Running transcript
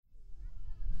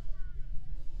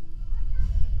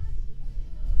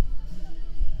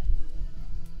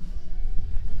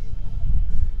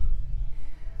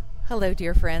Hello,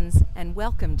 dear friends, and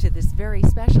welcome to this very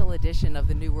special edition of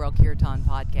the New World Kirtan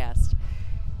podcast.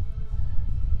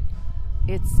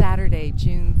 It's Saturday,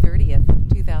 June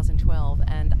 30th, 2012,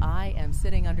 and I am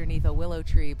sitting underneath a willow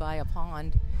tree by a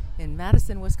pond in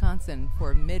Madison, Wisconsin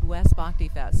for Midwest Bhakti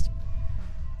Fest.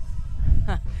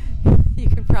 You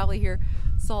can probably hear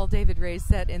Saul David Ray's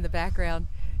set in the background.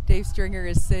 Dave Stringer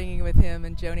is singing with him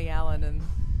and Joni Allen, and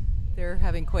they're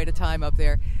having quite a time up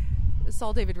there.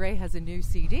 Saul David Ray has a new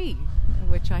CD,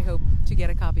 which I hope to get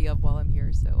a copy of while I'm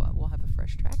here, so we'll have a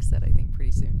fresh track set, I think,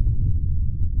 pretty soon.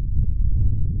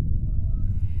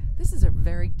 This is a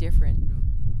very different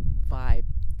vibe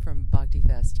from Bhakti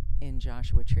Fest in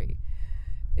Joshua Tree.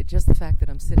 Just the fact that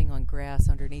I'm sitting on grass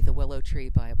underneath a willow tree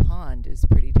by a pond is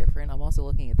pretty different. I'm also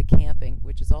looking at the camping,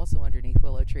 which is also underneath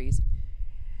willow trees.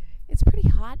 It's pretty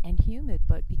hot and humid,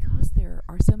 but because there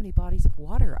are so many bodies of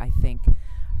water, I think,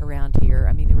 around here,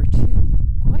 I mean, there were two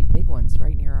quite big ones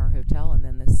right near our hotel and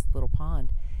then this little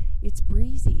pond. It's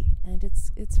breezy, and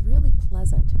it's really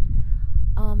pleasant.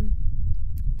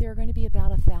 There are going to be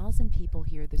about 1,000 people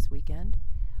here this weekend.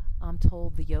 I'm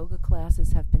told the yoga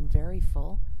classes have been very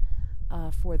full.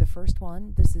 For the first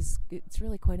one, it's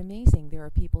really quite amazing. There are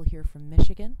people here from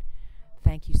Michigan.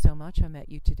 Thank you so much. I met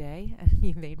you today, and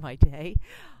you made my day,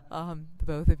 the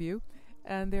both of you.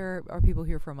 And there are people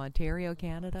here from Ontario,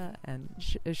 Canada, and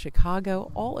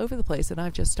Chicago, all over the place. And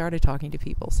I've just started talking to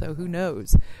people, so who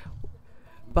knows?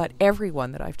 But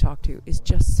everyone that I've talked to is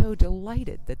just so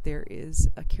delighted that there is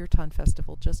a Kirtan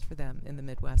festival just for them in the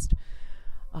Midwest.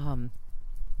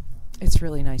 It's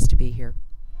really nice to be here.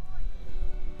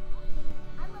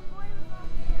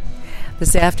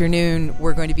 This afternoon,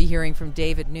 we're going to be hearing from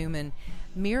David Newman.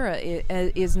 Mira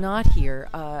is not here.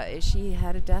 She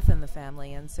had a death in the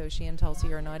family, and so she and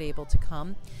Tulsi are not able to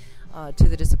come, to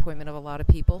the disappointment of a lot of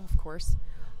people, of course.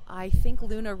 I think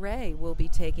Luna Ray will be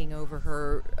taking over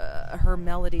her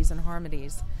melodies and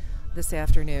harmonies this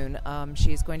afternoon.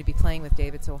 She's going to be playing with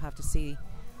David, so we'll have to see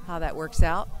how that works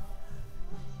out.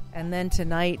 And then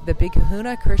tonight, the big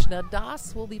kahuna, Krishna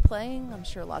Das, will be playing. I'm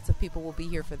sure lots of people will be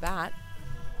here for that.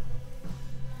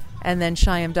 And then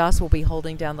Shyam Das will be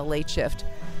holding down the late shift.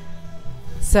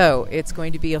 So it's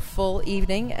going to be a full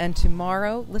evening. And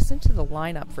tomorrow, listen to the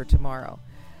lineup for tomorrow.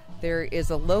 There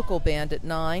is a local band at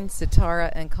 9,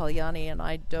 Sitara and Kalyani, and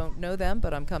I don't know them,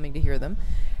 but I'm coming to hear them.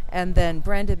 And then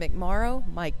Brandon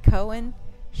McMorrow, Mike Cohen,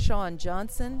 Sean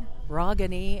Johnson,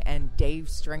 Ragini, and Dave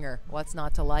Stringer. What's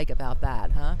not to like about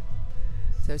that, huh?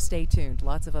 So stay tuned.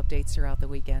 Lots of updates throughout the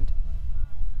weekend.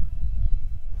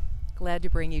 Glad to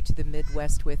bring you to the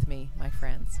Midwest with me, my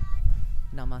friends.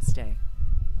 Namaste.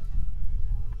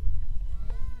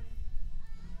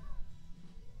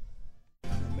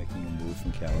 I'm making a move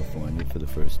from California for the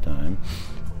first time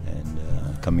and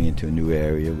coming into a new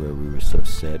area where we were so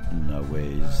set in our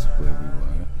ways where we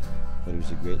were. But it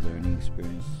was a great learning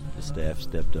experience. The staff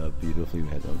stepped up beautifully. We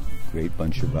had a great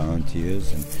bunch of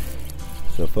volunteers, and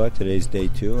so far, today's day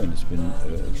 2, and it's been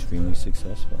extremely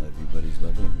successful. Everybody's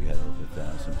loving it. We had over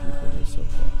 1,000 people here so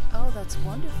far. Oh, that's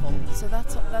wonderful. Yeah. So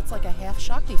that's like a half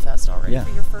Shakti Fest already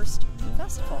for your first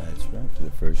festival. That's right, for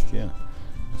the first year.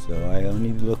 So I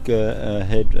only look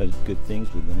ahead at good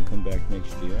things. We're going to come back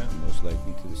next year, most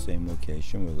likely to the same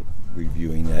location. We're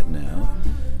reviewing that now.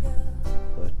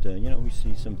 But, we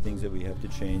see some things that we have to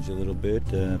change a little bit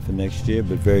for next year,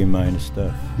 but very minor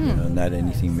stuff. Not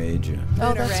anything major.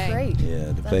 Oh, that's great.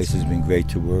 Yeah, the place has been great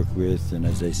to work with, and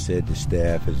as I said, the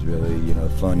staff has really,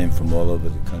 flown in from all over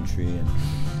the country, and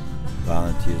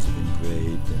volunteers have been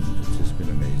great, and it's just been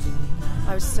amazing.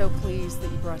 I was so pleased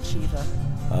that you brought Shiva.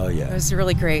 Oh, yeah. It was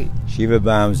really great. Shiva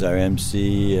Bhav, our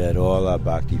MC at all our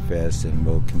Bhakti Fests, and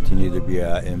will continue to be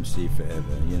our MC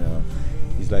forever.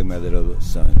 He's like my little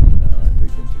son, and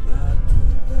we've been together.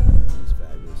 He's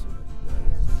fabulous in what he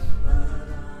does.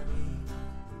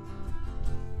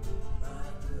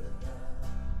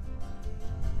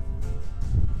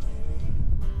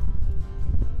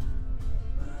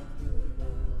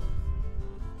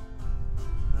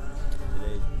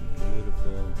 Today's been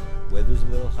beautiful. Weather's a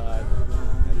little hot.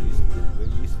 We're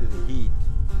used to the heat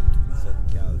in Southern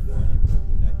California, but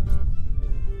we're not used to the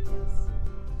humidity.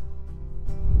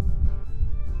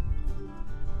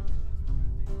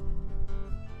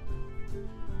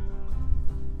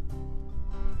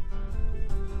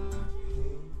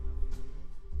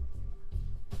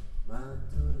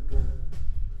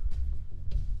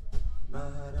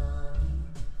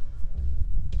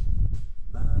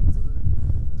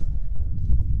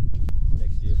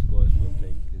 Next year, of course, we'll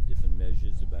take different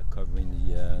measures about covering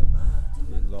the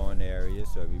lawn area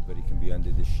so everybody can be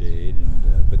under the shade.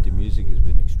 But the music has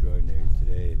been extraordinary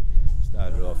today.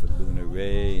 started off with Luna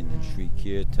Ray and then Sri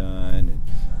Kirtan, and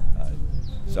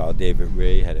Sal David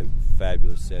Ray had a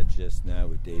fabulous set just now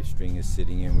with Dave Stringer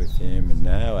sitting in with him, and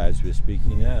now, as we're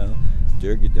speaking now,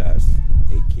 Durgadas,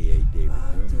 a.k.a. David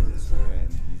Newman, is here, and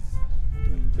he's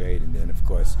doing great. And then, of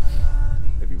course,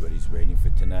 everybody's waiting for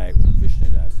tonight when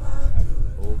Krishnadas will have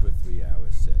an over 3 hour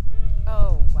set.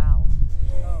 Oh, wow.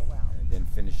 Oh, wow. And then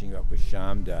finishing up with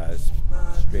Shyam Das,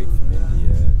 straight from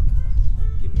India,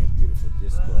 giving a beautiful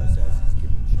discourse as he's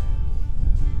giving chanting.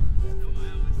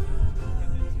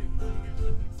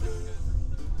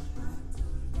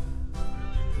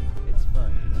 It's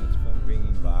fun, you know, it's fun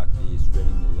bringing bhakti,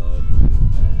 spreading the love,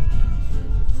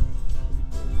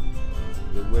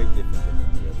 we're way different than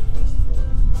any other festival.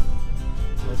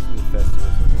 Most of the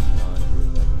festivals in this genre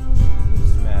are like a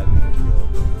smattering of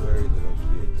yoga, very little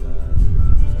kirtan,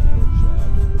 some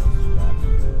workshops, mostly rock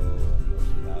and roll,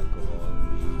 mostly alcohol and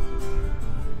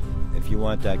weed. If you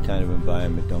want that kind of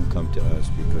environment, don't come to us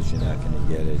because you're not going to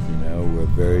get it. You know, we're a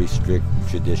very strict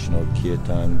traditional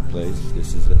kirtan place.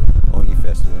 This is the only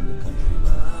festival in the country.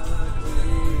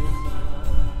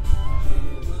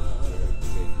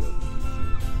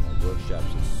 Workshops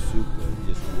are super.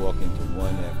 You just walk into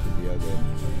one after the other.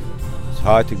 It's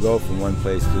hard to go from one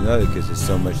place to another because there's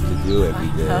so much to do every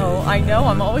day. I know.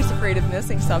 I'm always afraid of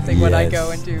missing something when I go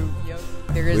and do yoga.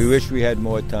 We wish we had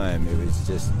more time. It was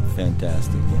just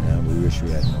fantastic, you know. We wish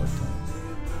we had more time.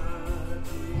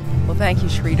 Well, thank you,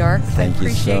 Sridhar. Thank you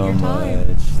appreciate so your time.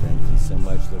 much. Thank you so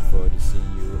much. Look forward to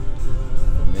seeing you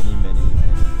for many, many,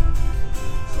 many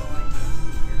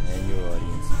and your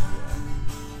audience as well.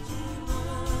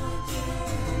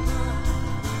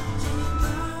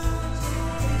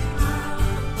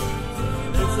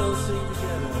 Let's all sing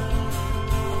together.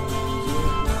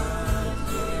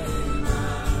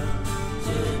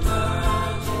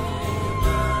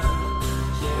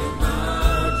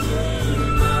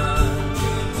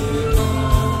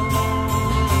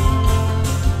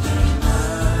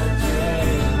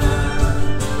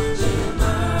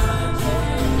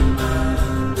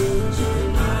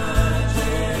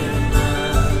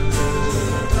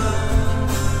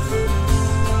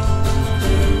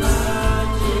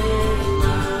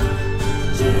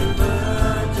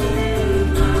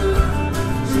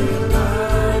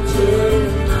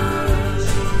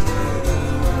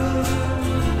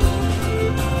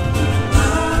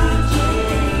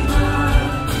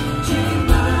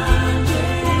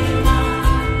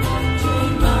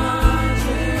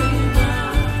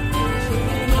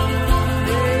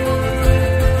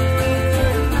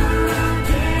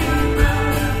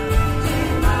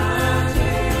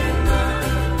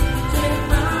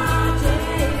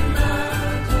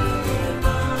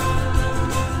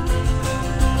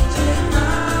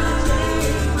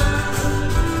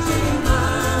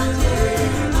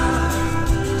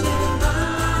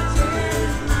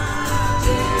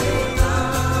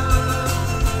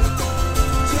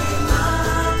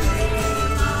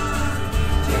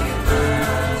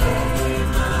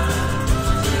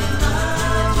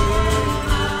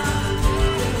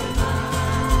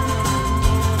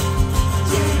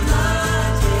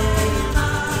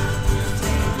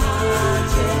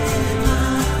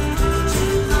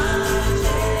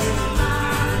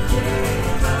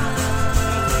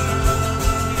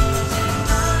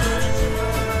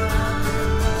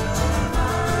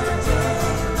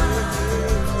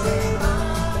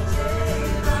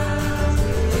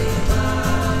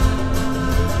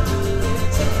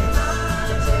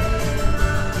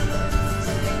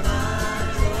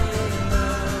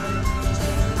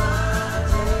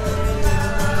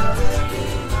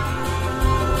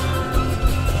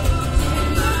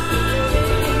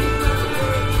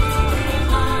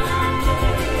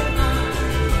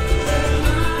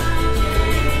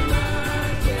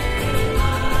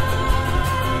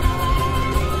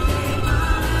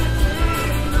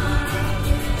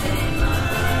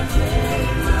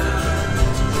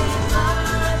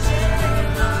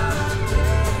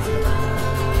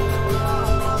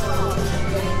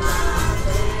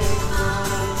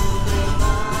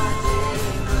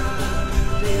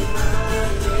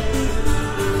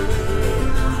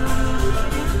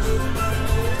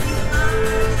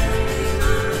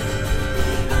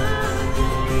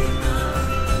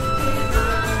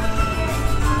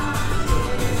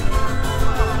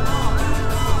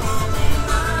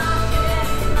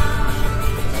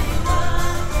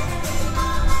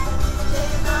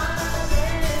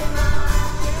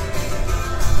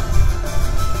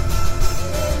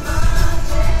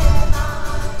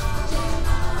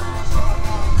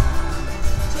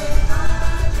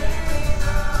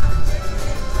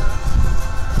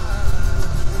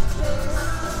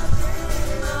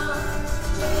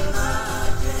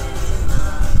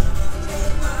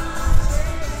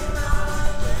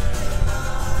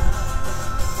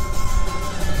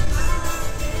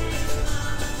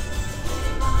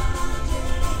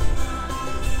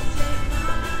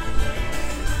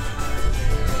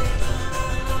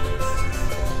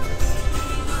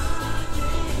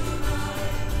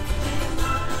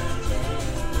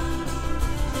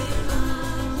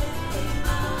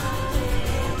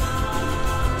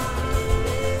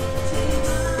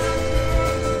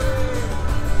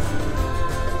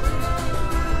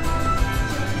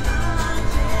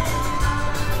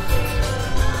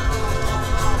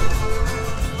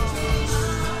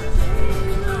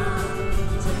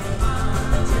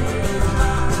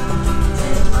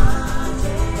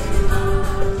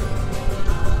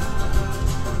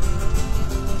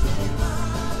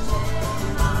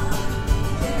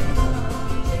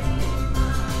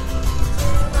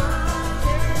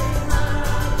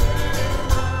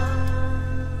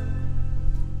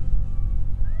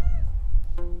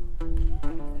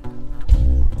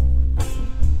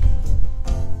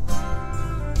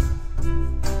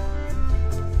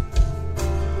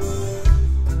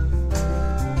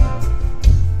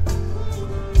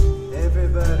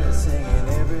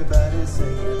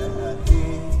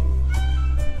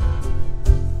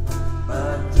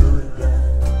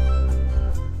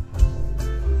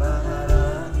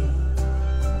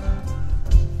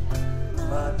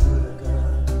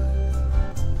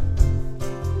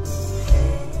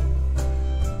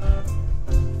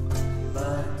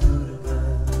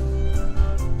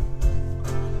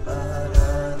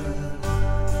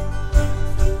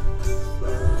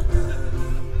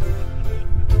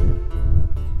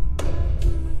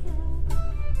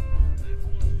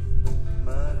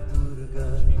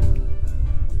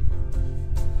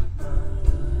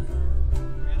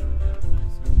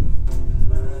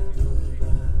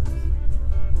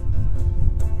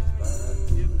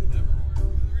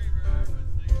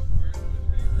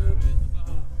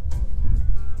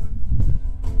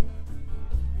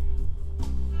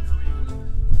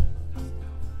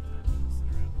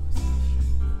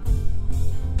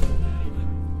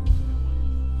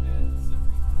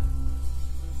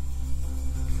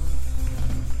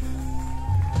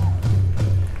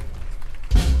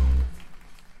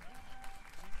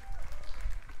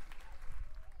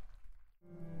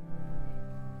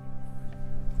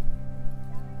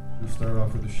 start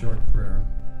off with a short prayer.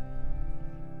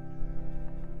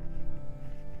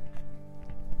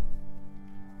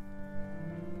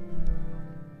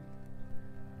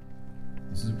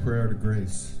 This is a prayer to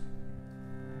grace.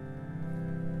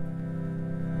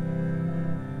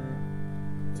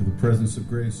 To the presence of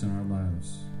grace in our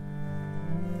lives.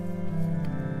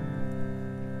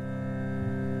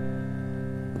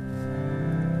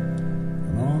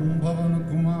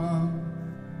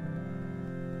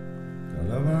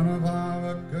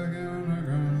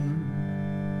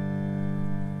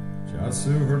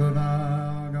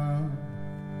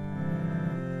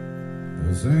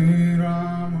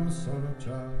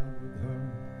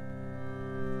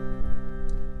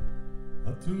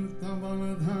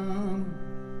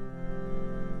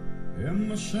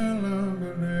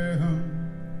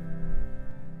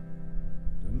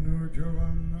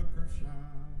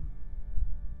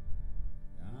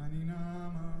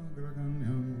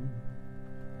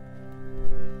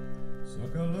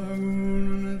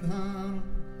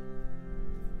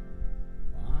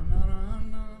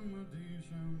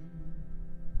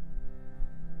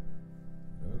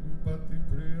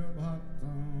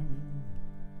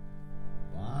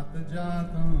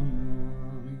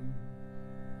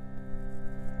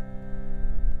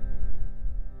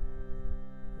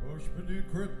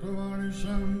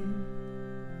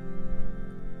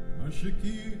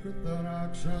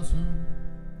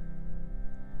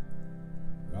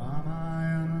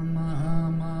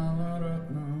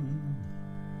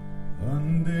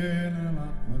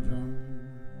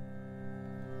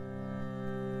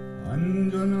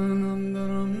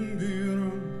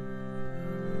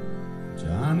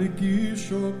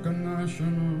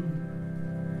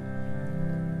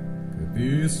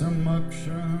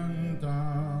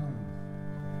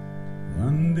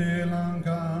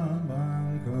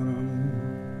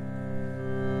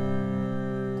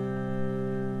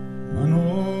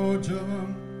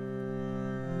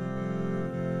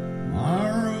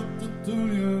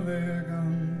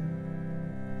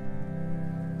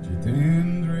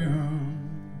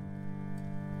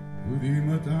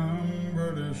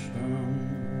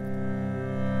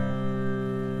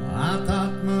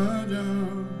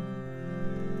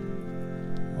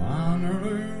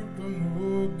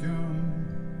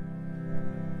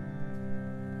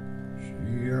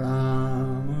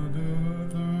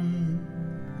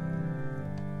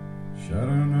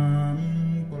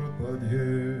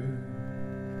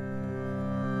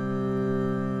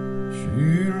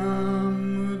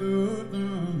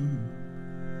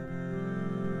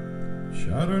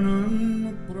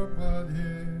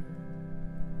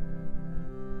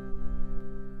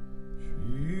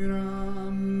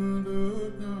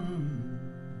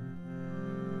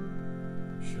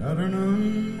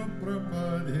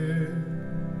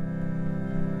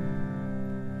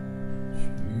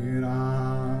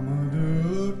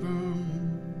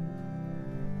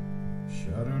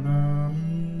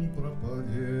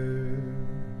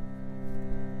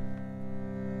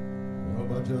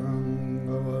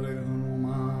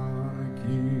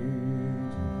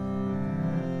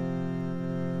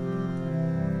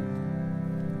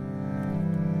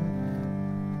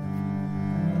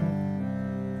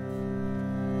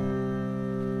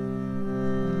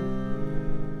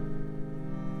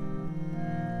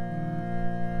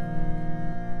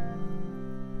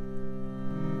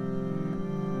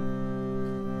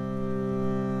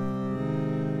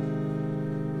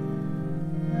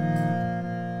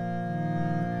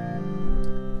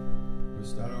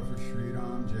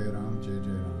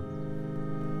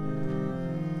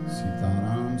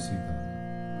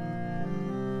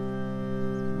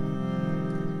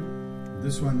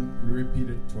 This one we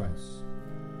repeated twice,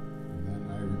 and then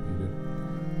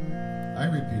I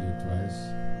repeated twice,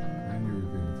 and you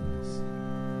repeated twice.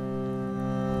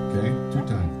 Okay, 2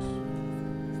 times.